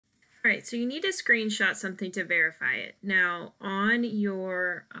All right, so you need to screenshot something to verify it. Now, on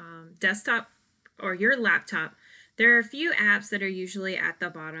your desktop or your laptop, there are a few apps that are usually at the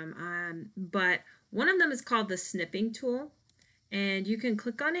bottom, but one of them is called the snipping tool, and you can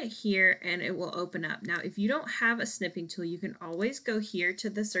click on it here and it will open up. Now, if you don't have a snipping tool, you can always go here to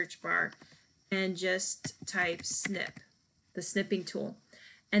the search bar and just type snip, the snipping tool,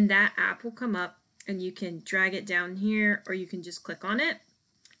 and that app will come up, and you can drag it down here or you can just click on it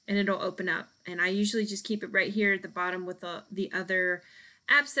and it'll open up. And I usually just keep it right here at the bottom with the other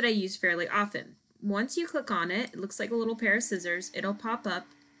apps that I use fairly often. Once you click on it, it looks like a little pair of scissors. It'll pop up,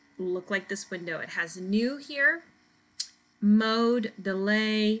 look like this window. It has new here, mode,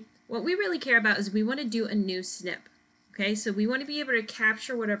 delay. What we really care about is we want to do a new snip. Okay, so we want to be able to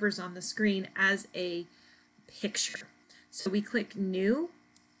capture whatever's on the screen as a picture. So we click new,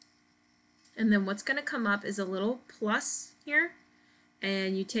 and then what's going to come up is a little plus here,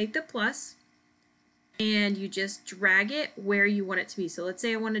 and you take the plus and you just drag it where you want it to be. So let's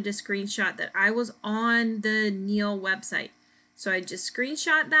say I wanted to screenshot that I was on the Neil website. So I just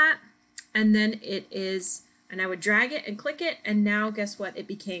screenshot that, and then it is, and I would drag it and click it, and now guess what? It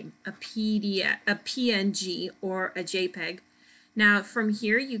became a PDF, a PNG, or a JPEG. Now from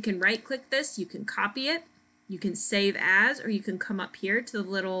here you can right click this, you can copy it, you can save as, or you can come up here to the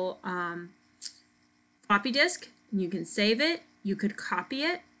little floppy disk and you can save it. You could copy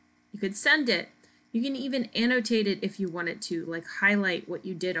it, you could send it, you can even annotate it if you wanted to, like highlight what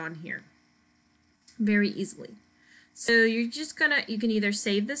you did on here very easily. So you're just gonna, you can either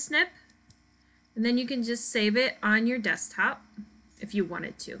save the snip, and then you can just save it on your desktop if you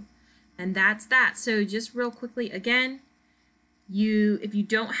wanted to. And that's that. So just real quickly again, if you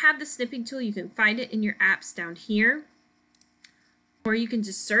don't have the snipping tool, you can find it in your apps down here, or you can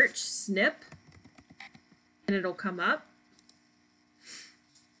just search snip and it'll come up.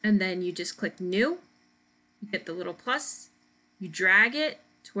 And then you just click new, you get the little plus, you drag it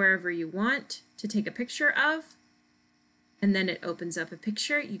to wherever you want to take a picture of, and then it opens up a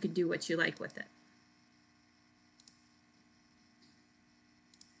picture. You can do what you like with it.